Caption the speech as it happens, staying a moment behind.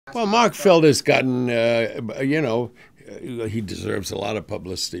Well, Mark Felder's gotten, he deserves a lot of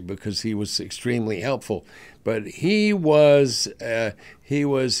publicity because he was extremely helpful. But he was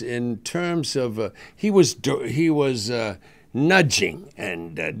in terms of, he was nudging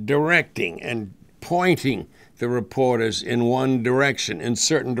and directing and pointing the reporters in one direction, in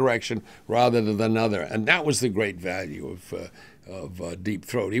certain direction, rather than another. And that was the great value of Deep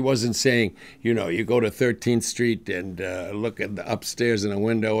Throat. He wasn't saying, you go to 13th Street and look at the upstairs in a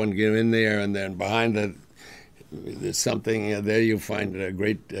window and get in there, and then behind there's something there you find a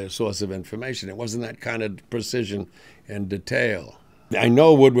great source of information. It wasn't that kind of precision and detail. I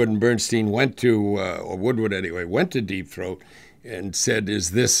know Woodward and Bernstein went to, or Woodward anyway, went to Deep Throat and said,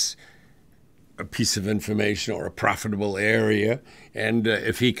 is this a piece of information or a profitable area? And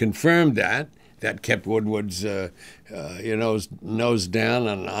if he confirmed that, that kept Woodward's nose down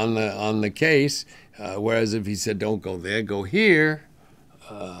on the case. Whereas if he said, don't go there, go here,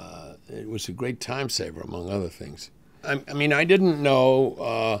 it was a great time saver, among other things. I mean, I didn't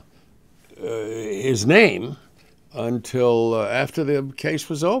know his name until after the case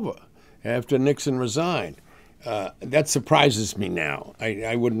was over, after Nixon resigned. That surprises me now.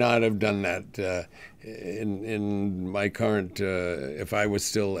 I would not have done that in my current, if I was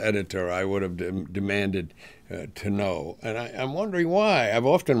still editor, I would have demanded to know. And I'm wondering why. I've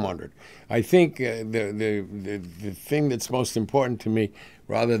often wondered. I think the thing that's most important to me,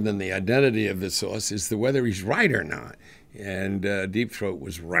 rather than the identity of the source, is whether he's right or not. And Deep Throat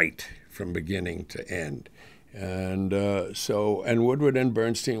was right from beginning to end. And and Woodward and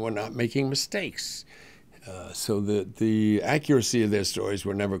Bernstein were not making mistakes. So the accuracy of their stories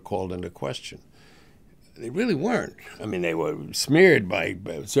were never called into question. They really weren't. I mean, they were smeared by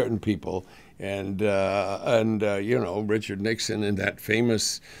certain people, and Richard Nixon in that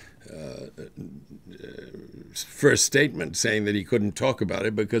famous first statement saying that he couldn't talk about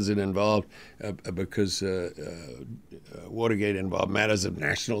it because it involved Watergate involved matters of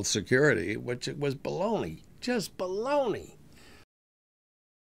national security, which was baloney, just baloney.